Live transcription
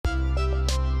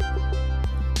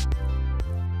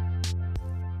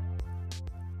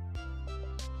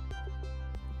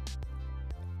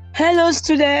Hello,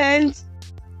 students.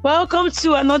 Welcome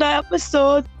to another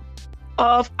episode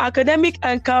of Academic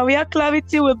and Career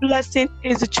Clarity with Blessing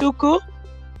Izuchukwu.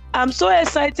 I'm so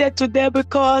excited today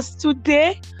because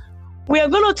today we are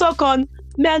going to talk on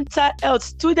mental health,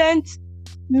 students'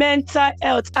 mental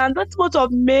health. And that month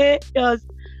of May is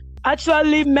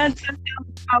actually Mental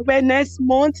Health Awareness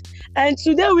Month. And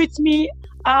today with me,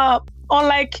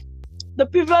 unlike the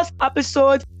previous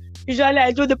episode, usually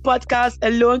I do the podcast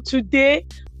alone. Today,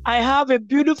 I have a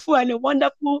beautiful and a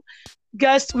wonderful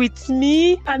guest with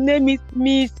me. Her name is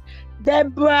Miss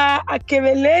Deborah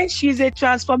Akewele. She's a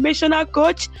transformational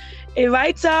coach, a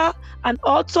writer, an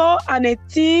author, and a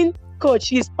teen coach.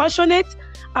 She's passionate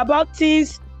about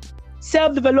teens,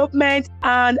 self-development,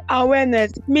 and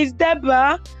awareness. Miss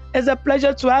Deborah, it's a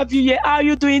pleasure to have you here. How are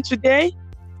you doing today?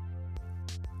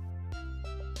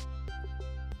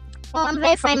 I'm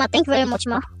very fine, ma. Thank you very much,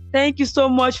 ma. Thank you so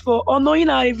much for honoring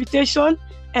our invitation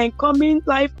and coming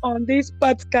live on this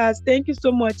podcast. Thank you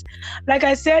so much. Like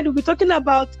I said, we'll be talking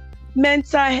about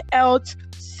mental health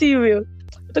serial.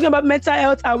 We're talking about mental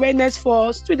health awareness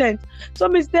for students. So,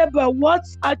 Ms. Deborah, what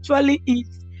actually is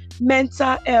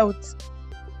mental health?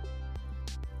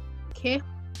 Okay.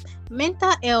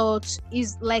 Mental health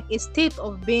is like a state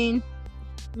of being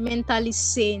mentally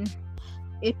sane.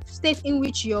 A state in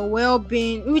which your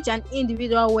well-being, in which an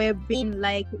individual well-being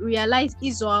realize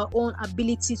his or her own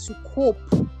ability to cope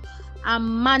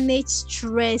and manage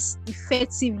stress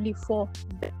effectively for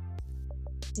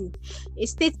a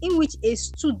state in which a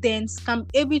student can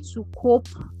be able to cope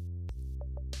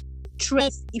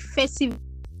stress effectively.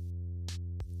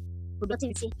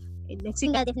 Productivity. A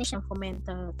single definition for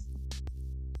mental health.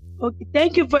 Okay,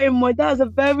 thank you very much. That was a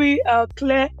very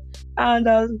clear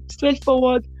and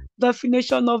straightforward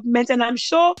definition of mental. And I'm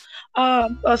sure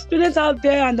students out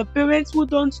there and the parents who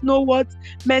don't know what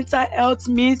mental health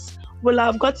means will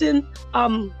have gotten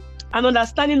an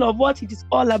understanding of what it is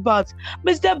all about.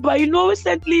 Mr. Deborah,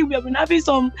 recently we have been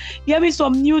hearing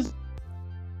some news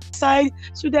side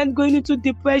students going into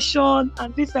depression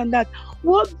and this and that.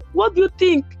 What do you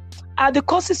think are the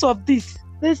causes of this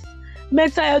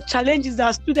mental health challenges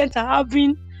that students are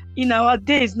having in our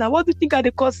days now? What do you think are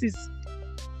the causes?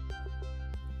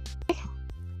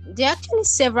 There are actually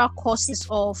several causes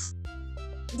of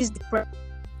this depression.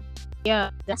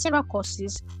 Yeah, there are several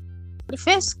causes. The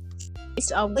first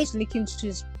is always linking to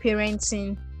his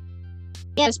parenting.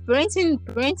 Yes,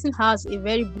 parenting has a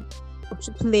very big role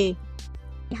to play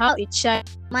in how a child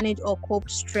manage or cope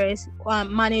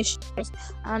manage stress.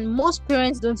 And most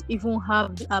parents don't even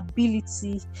have the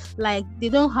ability, they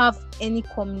don't have any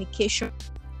communication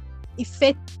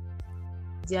effect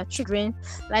their children.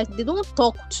 They don't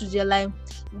talk to their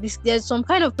there's some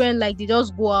kind of parent they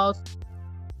just go out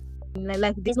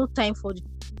there's no time for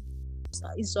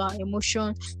his or her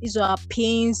emotion, his or her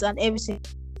pains and everything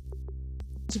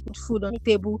to put food on the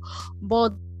table,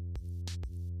 but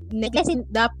neglecting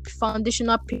that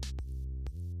foundational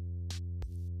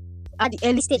at the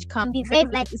early stage can be very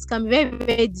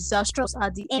very disastrous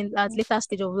at the later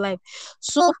stage of life.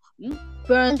 So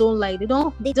parents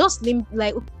they just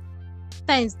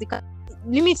times they can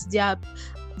limit the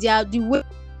way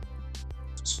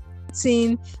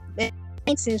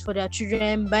things for their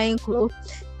children, buying clothes.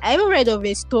 I even heard of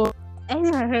a story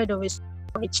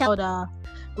of a child that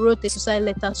wrote a suicide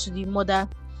letter to the mother,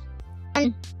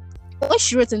 and what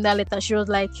she wrote in that letter, she was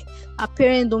like, her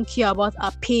parents don't care about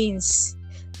her pains,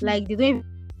 they don't even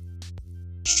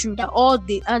shoot all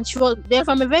day, and they're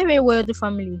from a very very wealthy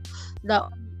family that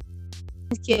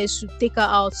cares to take her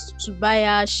out to buy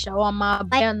her shawarma,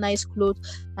 buy her nice clothes,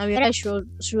 and we realized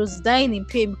she was dying in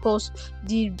pain because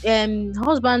the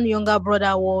husband younger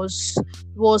brother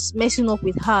was messing up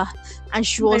with her, and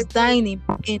she was dying in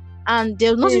pain, and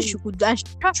there was nothing she could do. And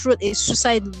she wrote a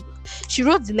suicide. She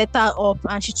wrote the letter up,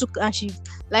 and she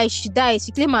died.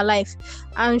 She claimed her life,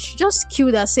 and she just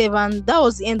killed herself, and that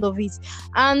was the end of it.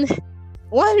 And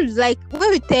when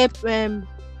we tell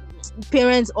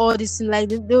parents all this thing,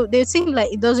 they think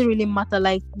it doesn't really matter.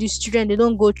 These children, they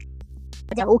don't go,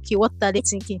 they're okay. What are they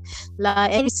thinking?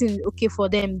 Everything okay for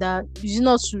them, that you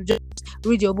not to just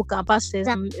read your book and pass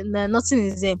exam, nothing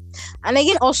is there. And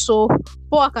again, also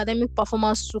poor academic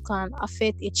performance too can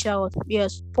affect a child.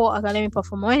 Yes, poor academic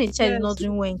performance when a child is not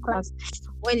doing well in class,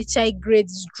 when the child grade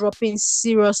is dropping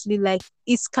seriously,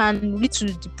 it can lead to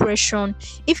depression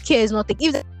if care is not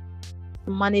taken. If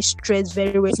manage stress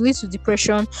very well, it leads to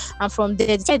depression, and from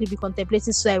there the child will be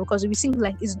contemplating suicide because we think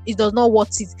it does not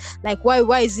worth it.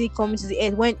 Why is he coming to the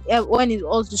end when it's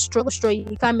all the struggle,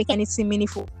 he can't make anything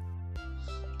meaningful.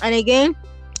 And again,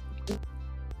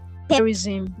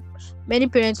 terrorism. Many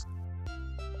parents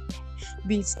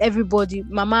with everybody.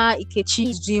 Mama Ikechi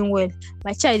is doing well.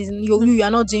 My child is you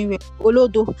are not doing well.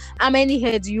 Olodo, how many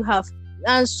heads do you have?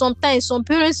 And sometimes some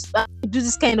parents do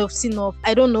this kind of thing of,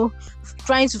 I don't know,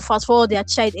 trying to fast forward their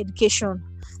child education.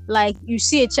 Like you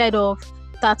see a child of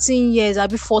 13 years, I'll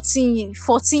be 14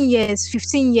 years,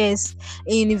 15 years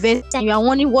in university, and you are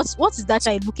wondering what is that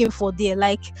child looking for there?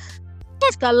 Like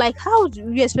how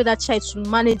do you expect that child to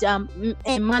manage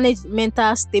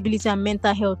mental stability and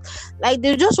mental health? Like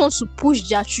they just want to push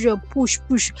their children, push,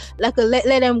 like let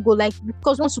them go, like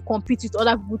because they want to compete with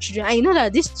other people's children. And you know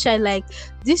that this child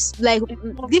this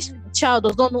child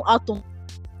does not know how to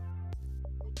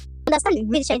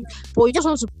understand the child, but you just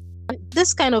want to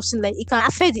this kind of thing, like it can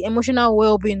affect the emotional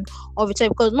well-being of a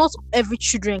child, because not every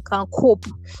children can cope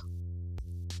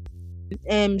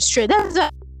straight. That's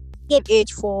a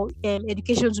age for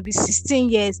education to be 16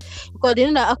 years, because they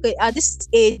know that okay, at this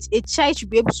age a child should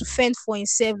be able to fend for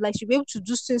himself, like should be able to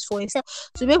do things for himself,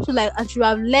 to be able to like actually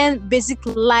have learned basic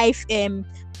life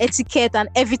etiquette and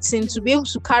everything, to be able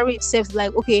to carry itself,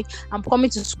 like okay, I'm coming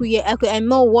to school here, okay, I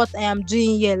know what I am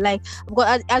doing here, like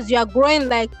because as you are growing,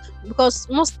 like because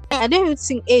I don't even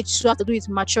think age should have to do with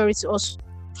maturity. Also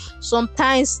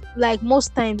sometimes, like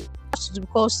most times,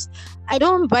 because I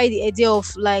don't buy the idea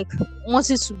of like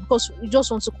wanting to, because you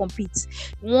just want to compete.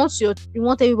 You want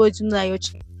everybody to know that your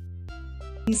child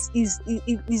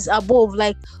is above,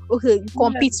 like okay, you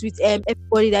compete with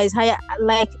everybody that is higher.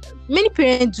 Like many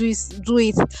parents do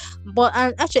it, but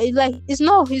and actually like it's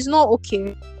not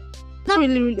okay. It's not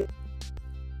really.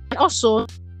 And also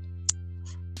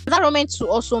environment too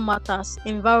also matters.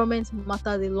 Environment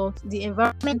matters a lot. The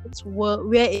environment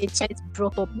where a child is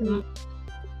brought up.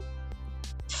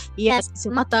 Yes,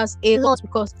 it matters a lot,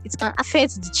 because it can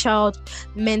affect the child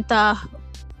mental.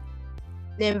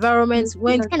 The environment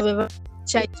when the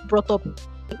child is brought up,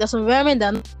 there's an environment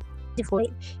that for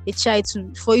a child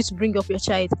for you to bring up your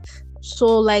child.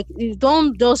 So like you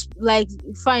don't just like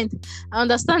find. I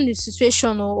understand the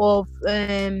situation of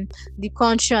the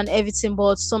country and everything,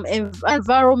 but some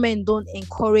environment don't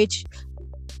encourage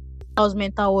child's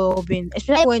mental well-being,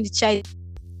 especially when the child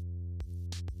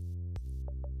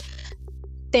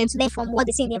tend to learn from what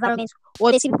they see in the environment,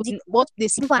 what they see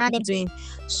people around them doing.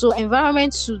 So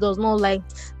environment too does not like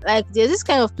there's this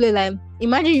kind of play, like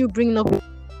imagine you bringing up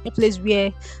a place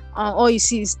where all you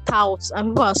see is touts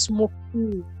and people are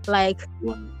smoking, like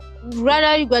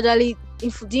gradually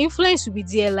if the influence will be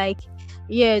there, like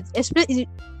yeah, especially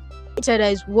each other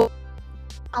is well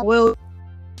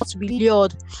to be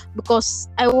lured. Because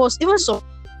I was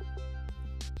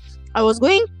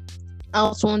going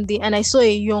out one day and I saw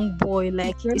a young boy,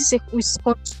 like with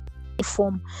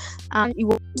uniform, and it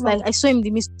was like I saw him in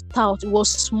the midst of tout. It was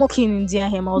smoking in their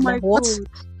hair. I was like, what?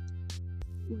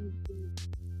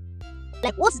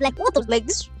 Like what of like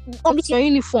this with your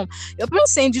uniform? Your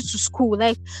parents send you to school,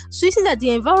 like so you see that the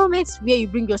environment where you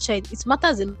bring your child, it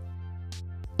matters a lot.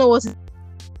 So what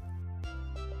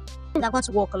that want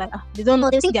to work, like they don't know,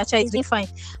 they think their child is doing fine,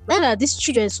 but that these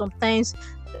children sometimes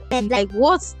and like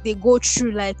what they go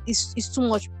through, like is too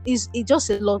much, is just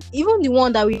a lot. Even the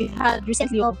one that we had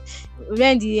recently of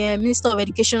when the Minister of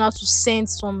Education had to send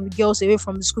some girls away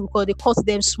from the school because they caught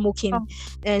them smoking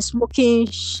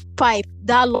pipe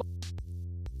that long,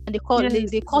 and they caught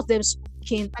them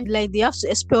smoking, and like they have to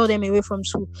expel them away from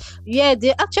school. Yeah,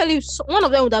 they actually, one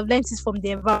of them would have learned it from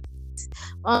the environment.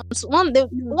 So one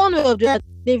way of that,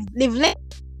 they've learned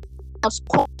how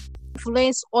to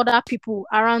influence other people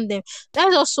around them.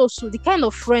 That's also so the kind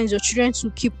of friends your children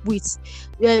to keep with,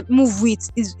 move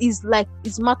with, is like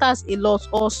it matters a lot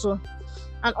also.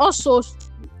 And also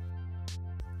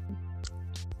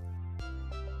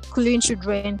calling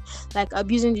children, like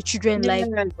abusing the children, like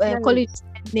calling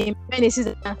name when they see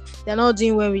that they're not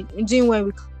doing when we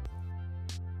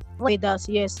avoid that.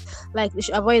 Yes, like they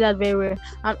should avoid that very well.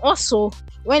 And also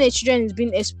when a children is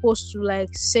being exposed to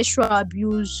like sexual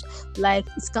abuse, like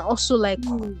it can also like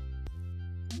and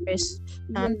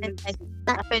like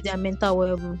that affect their mental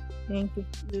well-being. Thank you.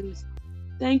 Yes.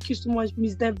 Thank you so much,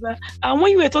 Miss Deborah. And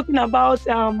when you were talking about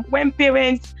when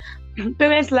parents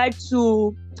like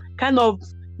to kind of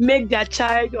make their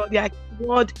child or their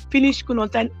word finish school on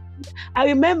time, I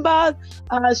remember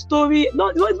a story.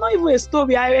 Not even a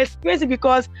story. I experienced it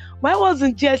because when I was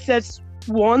in GSS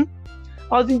 1,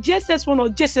 I was in GSS 1 or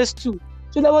GSS 2.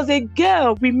 So there was a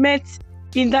girl we met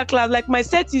in that class. Like my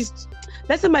set is,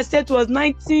 let's say my set was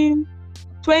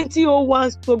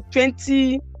 2001 to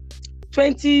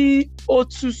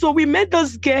 2002. So we met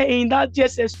this girl in that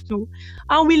GSS 2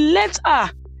 and we left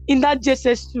her in that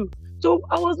GSS 2. So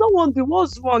I was not wondering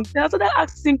what's wrong. Then I started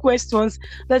asking questions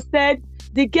that said,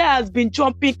 the girl has been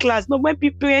jumping class. No, when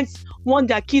parents want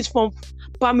their kids from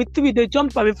primary 3, they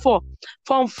jump primary 4.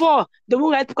 From 4, they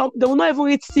will not even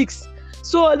reach 6.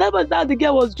 So that was how the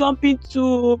girl was jumping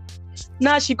to.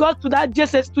 Now she got to that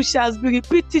JSS2. She has been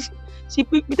repeated. She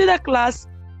repeated the class.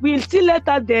 We still let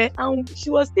her there, and she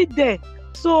was still there.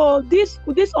 So this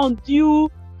undue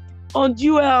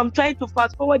trying to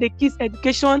fast forward the kids'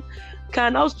 education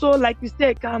can also, like you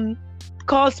said, can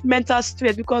cause mental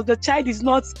stress because the child is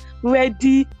not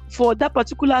ready for that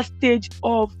particular stage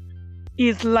of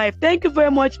his life. Thank you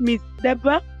very much, Miss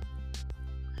Deborah.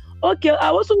 Okay, I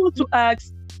also want to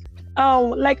ask,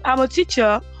 like I'm a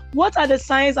teacher, what are the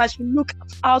signs I should look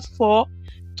out for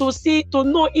to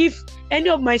know if any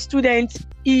of my students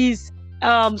is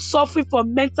suffering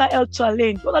from mental health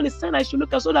challenge? What are the signs I should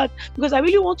look at, so that, because I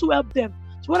really want to help them,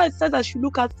 so what are the signs I should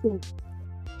look out for?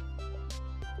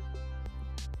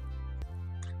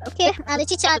 Okay, the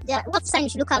teacher, what sign you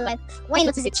should look at, like when you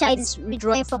notice a child is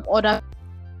withdrawing from other,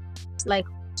 like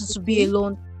to be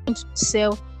alone, to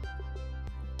self,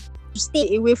 to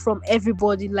stay away from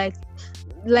everybody, like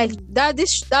that.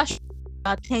 That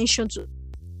attention to,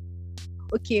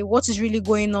 okay, what is really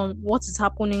going on, what is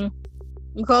happening,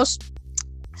 because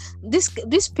this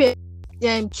kids,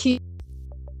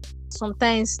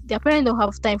 sometimes their parents don't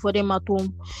have time for them at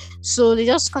home, so they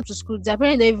just come to school. Their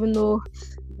parents don't even know.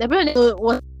 Their parents don't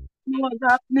know what's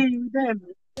happening with them.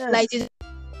 Yes. Like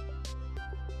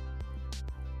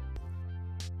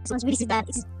responsibility that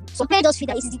is, some parents just feel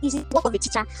that it is the work of a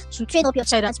teacher to train up your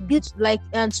child and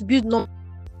to build normal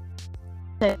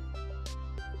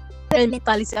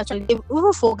mentality. Actually, they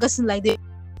even forgetting like they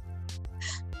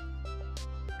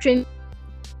train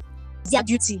their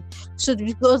duty. So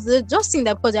because they just think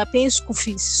that because they are paying school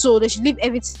fees, so they should leave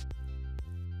everything.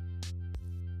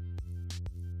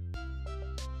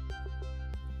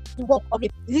 The work of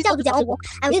it, the teacher will do their own work,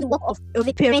 and we do the work of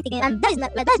the parent again, and that is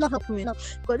not helping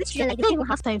enough, because these children, like, they don't even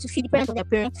have time to feed the parents of their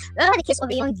parents. That's the case of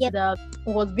a young girl that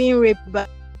was being raped by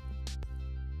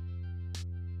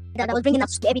that was bringing up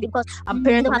to every day because our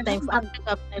parents don't have time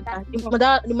for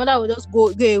the mother will just go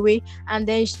away, and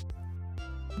then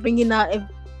bringing her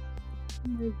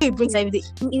brings every day.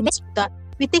 That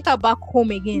we take her back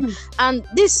home again, and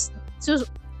this so.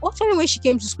 Actually, when she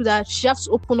came to school, that she has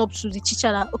to open up to the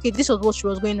teacher that, okay, this was what she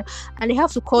was going on, and they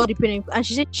have to call the parent, and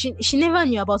she said she never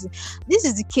knew about it. This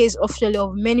is the case of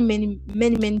many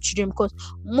children, because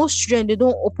most children, they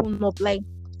don't open up, like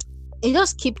they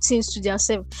just keep things to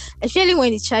themselves, especially when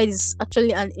the child is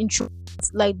actually an introvert.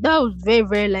 Like that was very,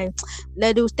 very like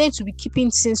they will tend to be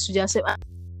keeping things to themselves.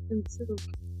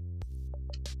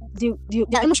 The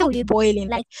emotion will be boiling,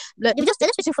 like they're just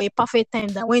waiting for a perfect time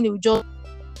that when they will just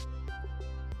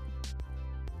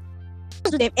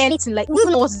to them anything, like we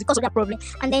don't know what's the cause of that problem,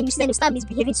 and then you see them start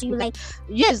misbehaving to you. Like,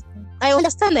 yes, I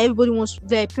understand that everybody wants,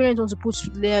 their parents want to put,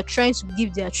 they're trying to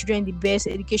give their children the best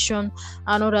education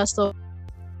and all that stuff.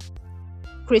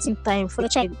 Creating time for the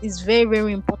child is very,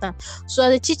 very important. So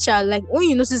as a teacher, like when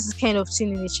you notice this kind of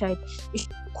thing in a child, you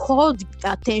should call the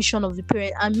attention of the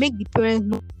parent and make the parent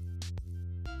know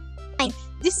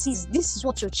this is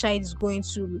what your child is going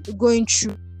through.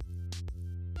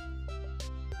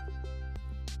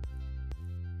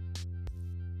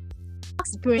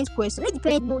 Ask the parents question. Let the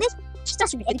parent know. Teachers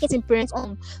should be educating parents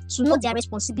on to know their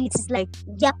responsibilities, like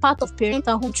their part of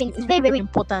parental home training is very, very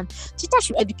important. Teachers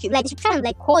should educate, like they should try and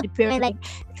like call the parent, like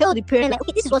tell the parent, like,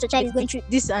 okay, this is what your child is going through,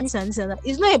 this and this and this and that.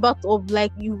 It's not about of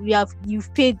like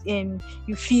you've paid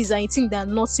your fees and you think that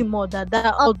nothing more that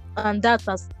and that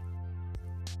has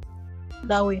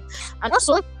that way. And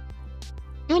also,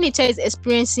 when a child is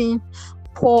experiencing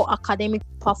poor academic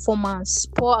performance,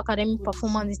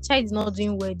 the child is not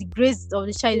doing well, the grades of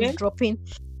the child is dropping.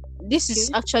 This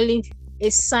is actually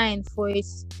a sign for a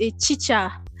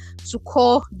teacher to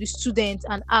call the student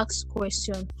and ask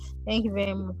questions. Thank you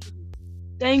very much.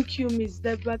 Thank you, Ms.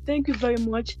 Deborah. Thank you very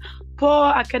much. Poor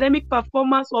academic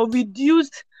performance or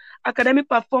reduced academic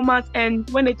performance, and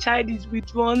when a child is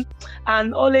withdrawn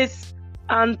and always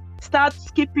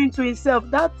starts keeping to himself,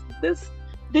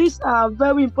 these are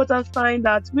very important signs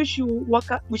that we should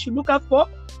look out for.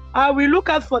 We look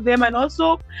out for them, and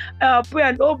also pray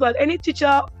and hope that any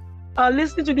teacher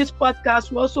listening to this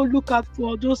podcast will also look out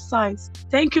for those signs.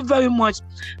 Thank you very much.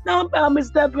 Now,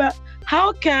 Ms. Deborah,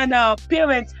 how can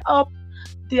parents help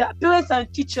their parents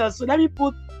and teachers? So let me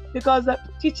put, because the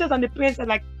teachers and the parents are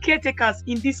like caretakers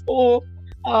in this whole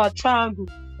triangle.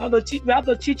 We have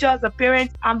the teachers, the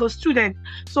parents, and the students.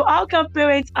 So how can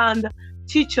parents and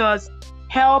teachers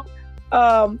help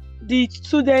the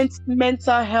students'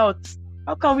 mental health?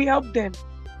 How can we help them?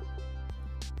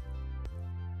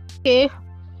 Okay.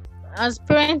 As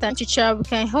parent and teacher, we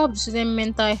can help the student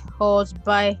mental health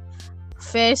by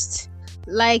first,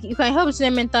 like you can help the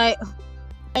student mental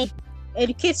by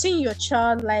educating your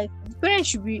child. Like the parents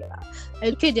should be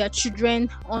educate their children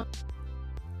on.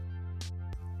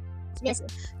 Yes,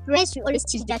 parents will always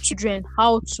teach their children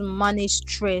how to manage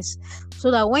stress,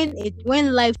 so that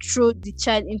when life throws the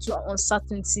child into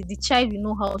uncertainty, the child will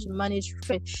know how to manage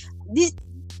stress. This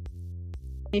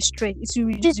stress, it will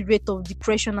reduce the rate of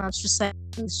depression and suicide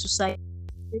in society.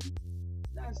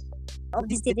 That's Of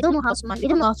this day, they don't know how to manage. They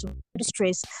don't know how to do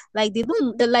stress. Like they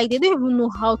don't even know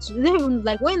how to. They don't even,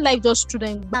 like, when life just threw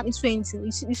them back into anything.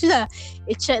 You see that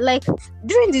a child, like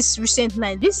during this recent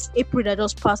night, this April that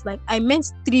just passed. Like I met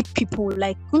 3 people.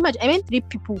 Like can you imagine, I met 3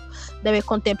 people that were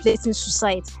contemplating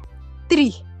suicide.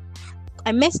 3.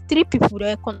 I met 3 people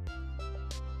that were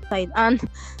contemplating, and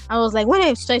I was like, when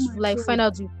I tried to like find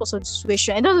out the cause of the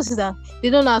situation, I don't see that they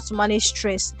don't know how to manage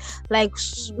stress. Like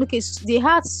okay, they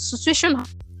had situation.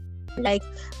 Like,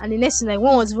 and the next thing, like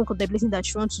one was even contemplating that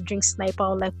she wants to drink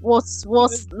sniper. Like what's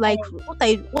like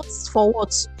what's for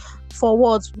what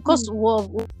because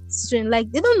like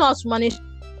they don't know how to manage.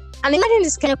 And imagine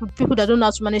this kind of people that don't know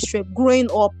how to manage stress growing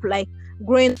up, like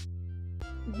growing,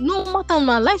 no matter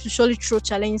what, life will surely throw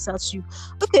challenges at you.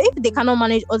 Okay, if they cannot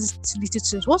manage all these little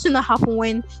things, what's gonna happen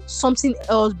when something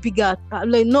else bigger,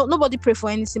 like nobody pray for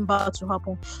anything bad to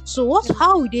happen. So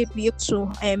how will they be able to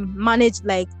manage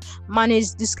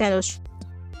this kind of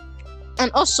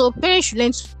and also parents should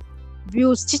learn to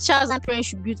build, teachers and parents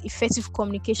should build effective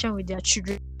communication with their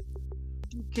children.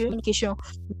 okay. Communication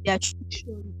with their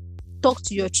children. Talk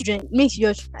to your children.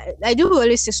 I do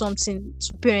always say something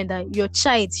to parent that your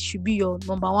child should be your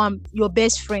number one, your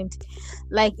best friend.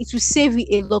 Like it will save you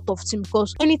a lot of things,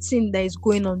 because anything that is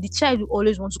going on, the child will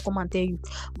always want to come and tell you.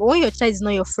 But when your child is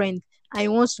not your friend and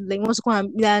you want to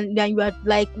come and then you are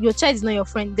like, your child is not your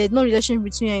friend, there's no relationship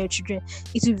between you and your children,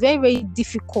 it will be very, very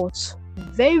difficult.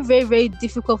 Very, very, very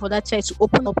difficult for that child to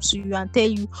open up to you and tell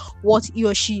you what he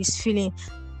or she is feeling.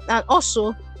 And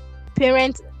also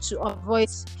parent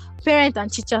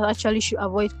and teachers actually should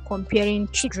avoid comparing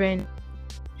children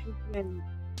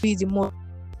with the most.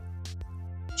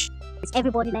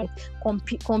 Everybody like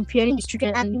comparing the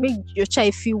children and make your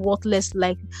child feel worthless,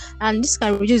 like, and this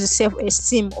can reduce the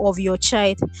self-esteem of your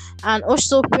child. And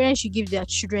also parents should give their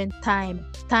children time.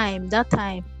 Very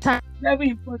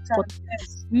important.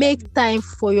 Yes. Make time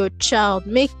for your child.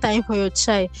 Let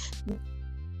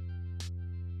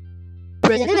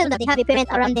them know that they have a parent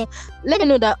around them. Let them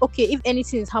know that okay, if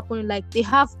anything is happening, like they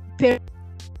have parents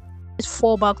to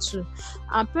fall back to.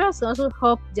 And parents can also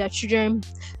help their children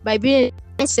by being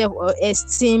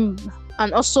self-esteem,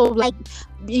 and also like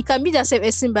it can be their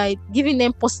self-esteem by giving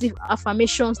them positive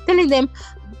affirmations, tell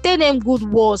them good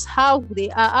words, how they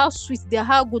are, how sweet they are,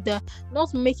 how good they are,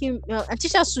 not making and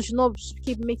teachers should not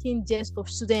keep making jest of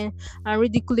students and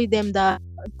ridiculing them, that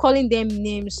calling them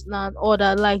names and all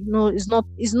that. Like no, it's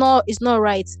not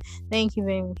right. Thank you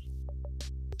very much.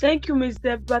 Thank you, Miss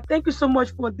Deborah. Thank you so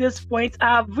much for this point.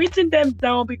 I've written them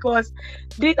down because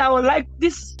I would like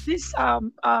this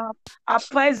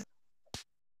price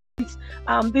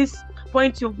this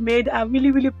point you've made are really,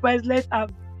 really priceless.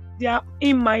 They are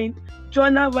in my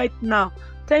journal right now.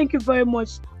 Thank you very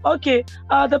much. Okay,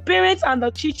 the parents and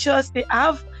the teachers, they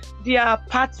have their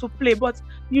part to play, but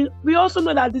we also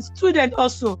know that the student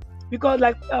also, because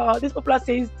like this popular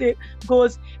saying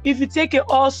goes, if you take a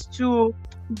horse to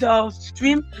the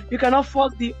stream, you cannot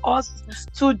force the horse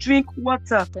to drink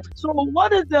water. So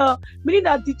what is the meaning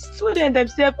that the students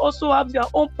themselves also have their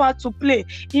own part to play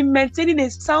in maintaining a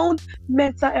sound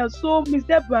mental health? So Ms.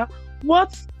 Deborah,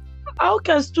 how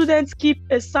can students keep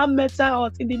a sound mental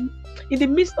health in the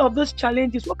midst of those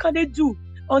challenges? What can they do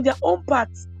on their own part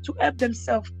to help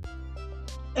themselves?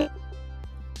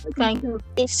 Thank you.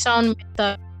 A sound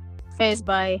mental first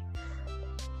by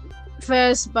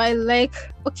like,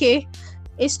 okay,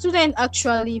 a student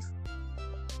actually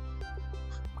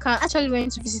can actually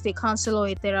went to visit a counselor or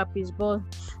a therapist, but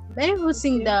many people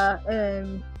think that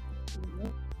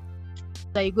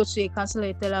you go to a counselor or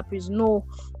a therapist. No,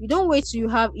 you don't wait till you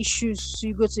have issues so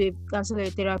you go to a counselor or a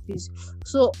therapist.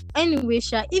 So anyway,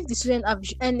 if the student have,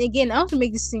 and again, I want to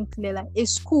make this thing clear, like a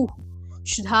school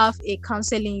should have a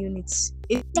counseling unit.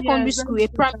 A secondary school, a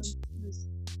primary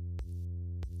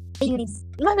unit.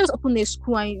 Not just open a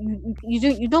school and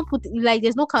you don't put, like,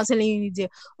 there's no counseling unit there.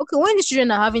 Okay, when the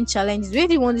children are having challenges, where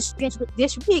they want the students, there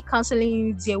should be a counseling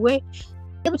unit there where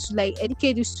able to like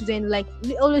educate the student, like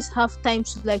they always have time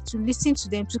to like to listen to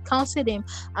them, to counsel them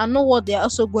and know what they're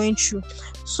also going through.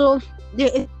 So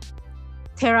the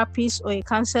therapist or a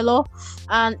counselor,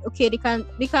 and okay,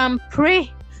 they can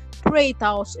pray pray it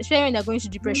out, especially when they're going to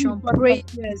depression. Pray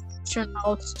Yes. depression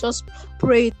out. Just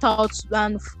pray it out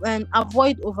and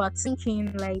avoid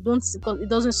overthinking. Like, don't, because it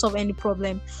doesn't solve any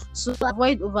problem. So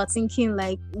avoid overthinking,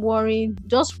 like worrying.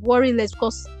 Just worry less,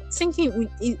 because anything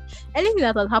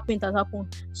that has happened.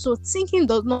 So thinking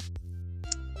does not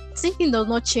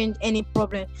change any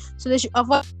problem. So they should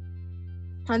avoid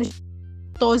and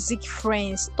toxic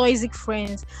friends,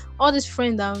 all these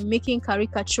friends that are making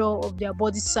caricature of their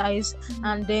body size,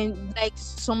 and then like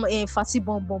some fatty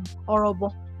bomb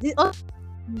horrible. It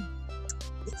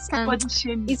can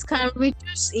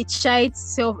reduce a child's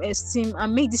self-esteem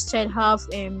and make this child have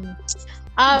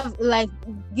like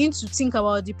begin to think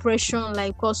about depression,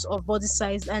 like because of body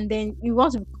size, and then you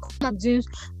want to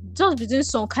be doing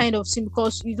some kind of thing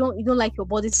because you don't like your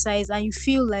body size, and you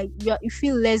feel like you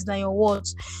feel less than your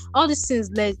worth. All these things,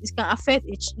 like, it can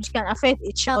affect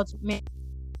a child. And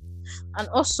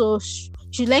also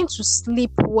she learn to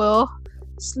sleep well,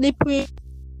 sleeping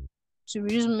to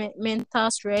reduce mental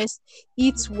stress,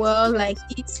 eat well, like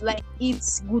eat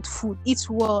good food, eat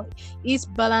well, eat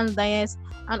balanced diet,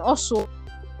 and also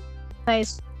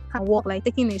exercise can work, like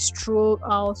taking a stroll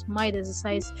out, mild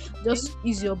exercise, just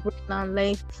use your brain, and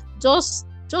like just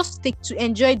take to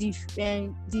enjoy the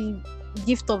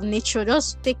gift of nature.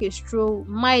 Just take a stroll,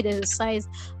 mild exercise,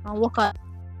 and work out.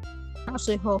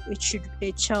 Also help a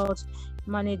child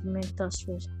manage mental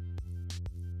stress.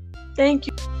 Thank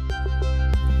you.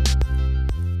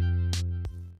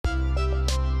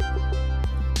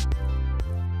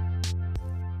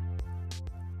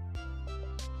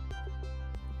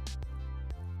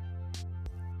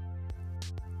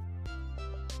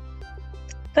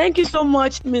 Thank you so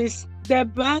much, Miss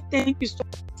Deborah. Thank you so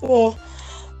much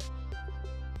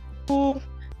for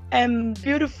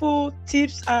beautiful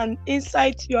tips and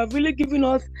insights you have really given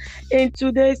us in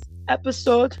today's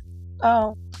episode.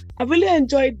 I really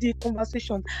enjoyed the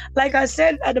conversation. Like I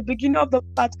said at the beginning of the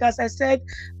podcast, I said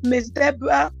Miss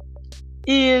Deborah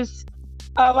is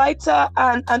a writer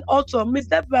and an author. Miss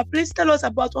Deborah, please tell us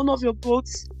about one of your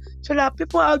books so that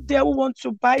people out there who want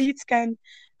to buy it can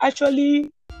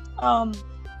actually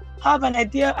have an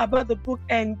idea about the book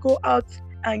and go out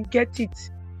and get it.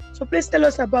 So please tell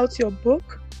us about your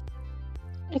book.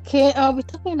 Okay, I'll be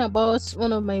talking about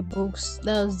one of my books.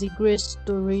 That's The Great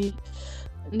Story.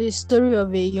 The story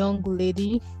of a young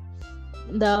lady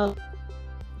that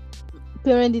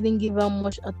parent didn't give her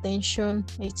much attention,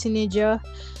 a teenager,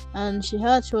 and she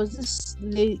was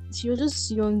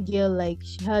this young girl, like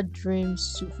she had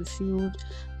dreams to fulfill,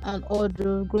 and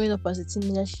although growing up as a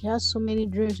teenager, she had so many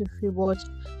dreams to fulfill, but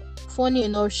funny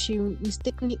enough, she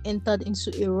mistakenly entered into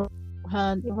a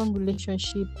wrong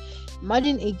relationship.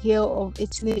 Imagine a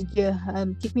teenage girl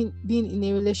being in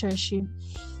a relationship.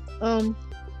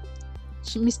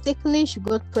 She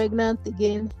got pregnant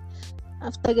again.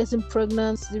 After getting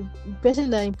pregnant, the person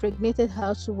that impregnated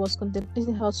her was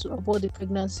contemplating how to abort the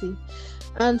pregnancy.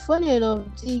 And funny enough,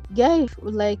 his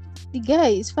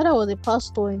father was a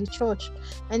pastor in the church.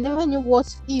 I never knew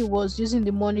what he was using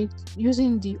the money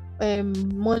in the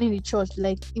church.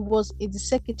 Like, it was the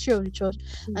secretary of the church,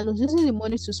 and was using the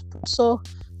money to sponsor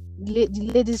the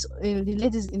ladies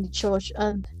in the church.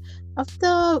 And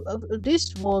after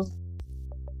this was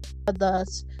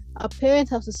that her parents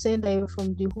have to send her away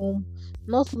from the home.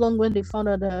 Not long when they found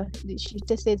out that she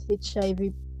tested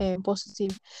HIV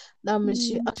positive. That means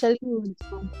she actually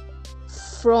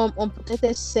from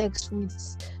unprotected sex with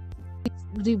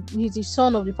the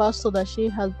son of the pastor that she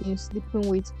has been sleeping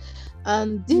with.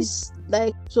 And this,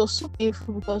 like, it was so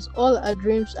painful because all our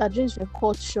dreams were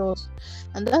cut short.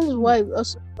 And that is why we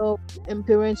also help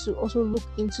parents to also look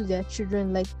into their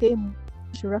children, like pay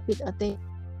much rapid attention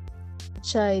to the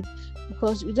child,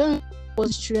 because we don't know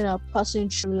what children are passing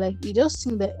through. Like, we just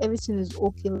think that everything is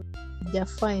okay, they're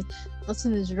fine,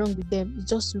 nothing is wrong with them, it's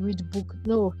just to read the book.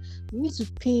 No, you need to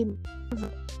pay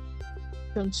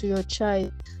attention to your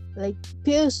child, like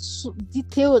pay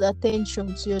detailed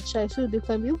attention to your child, so they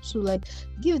can be able to like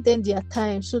give them their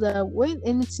time, so that when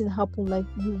anything happens, like,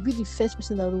 you'll be the first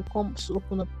person that will come to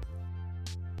open up.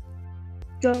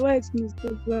 You're right,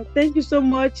 Mr. Thank you so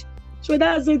much. So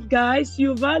that's it, guys.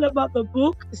 You've heard about the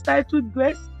book. It's titled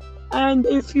Grace. And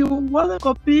if you want a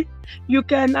copy, you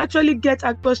can actually get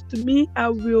across to me. I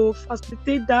will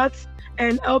facilitate that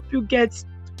and help you get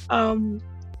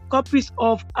copies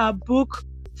of our book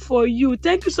for you.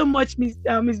 Thank you so much, Miss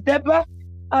Deborah.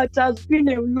 It has been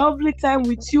a lovely time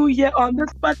with you here on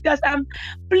this podcast. And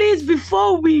please,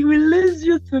 before we release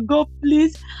you to go,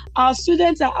 please, our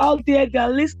students are out there, they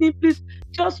are listening. Please,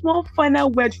 just one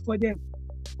final word for them.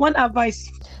 One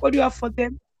advice. What do you have for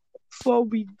them before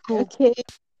we go? Okay.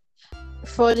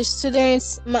 For the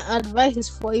students, my advice is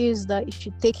for you is that you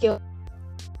should take care of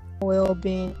your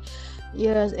well-being.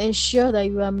 Yes, ensure that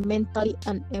you are mentally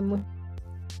and emotionally,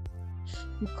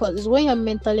 because it's when you're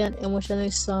mentally and emotionally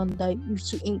sound that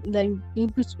you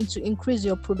able to increase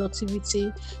your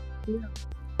productivity.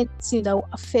 Anything that will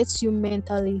affect you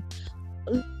mentally,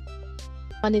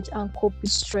 manage and cope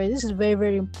with stress. This is very,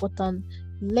 very important.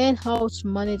 Learn how to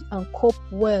manage and cope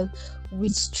well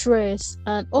with stress,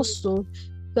 and also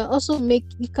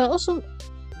you can also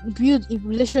build a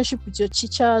relationship with your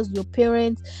teachers, your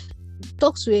parents.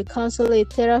 Talk to a counselor, a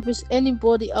therapist,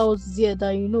 anybody out there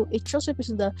that you know, a trusted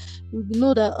person that you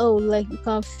know that, oh, like you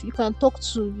can talk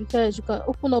to, you can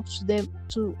open up to them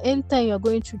to anytime you're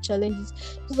going through challenges.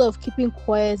 Instead of keeping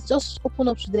quiet, just open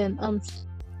up to them and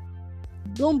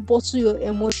don't bottle your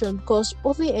emotion, because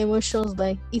bottling emotions,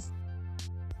 like, it's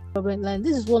problem. Like,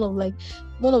 this is one of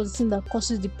the things that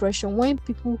causes depression. When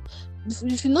people,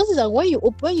 if you notice that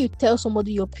when you tell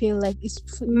somebody your pain, like, it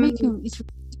gives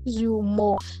you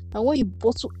more. And when you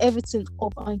bottle everything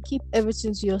up and keep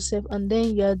everything to yourself, and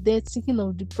then you are there thinking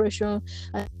of depression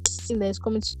and this thing that is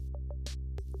coming to.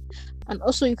 And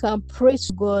also you can pray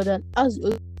to God and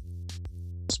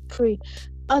pray,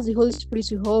 ask the Holy Spirit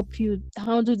to help you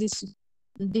handle this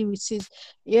and deal with it.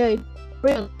 Yeah,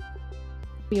 pray on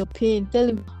your pain, tell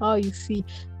him how you feel.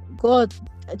 God,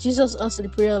 Jesus answered the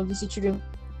prayer of these children.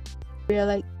 Prayer,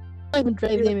 like, not even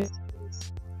drive them.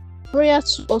 Prayer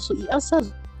too, also he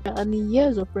answers and he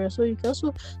hears your prayer. So you can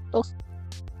also talk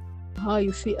how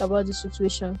you feel about the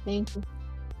situation. Thank you.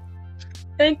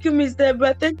 Thank you, Miss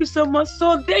Deborah. Thank you so much.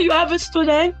 So there you have it,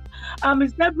 student.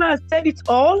 Miss Deborah has said it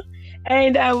all,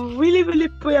 and I really, really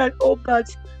pray and hope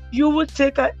that you will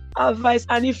take her advice.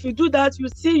 And if you do that, you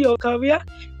see your career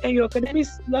and your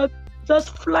academics not just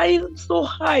flying so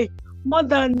high, more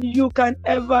than you can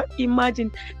ever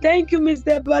imagine. Thank you, Miss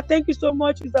Deborah. Thank you so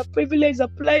much. It's a privilege, a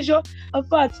pleasure. In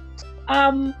fact,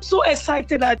 I'm so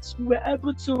excited that we were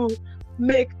able to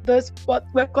record this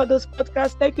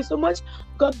podcast. Thank you so much.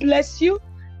 God bless you.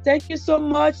 Thank you so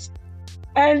much.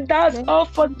 And that's all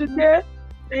for today.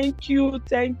 Thank you.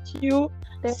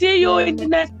 See you in the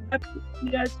next episode.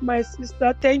 Yes, my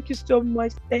sister. Thank you so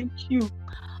much. Thank you.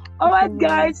 All right,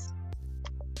 guys.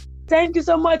 Thank you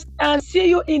so much, and see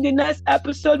you in the next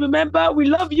episode. Remember, we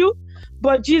love you,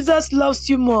 but Jesus loves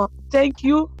you more. Thank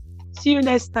you. See you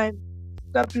next time.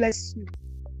 God bless you.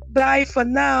 Bye for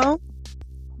now.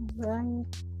 Bye.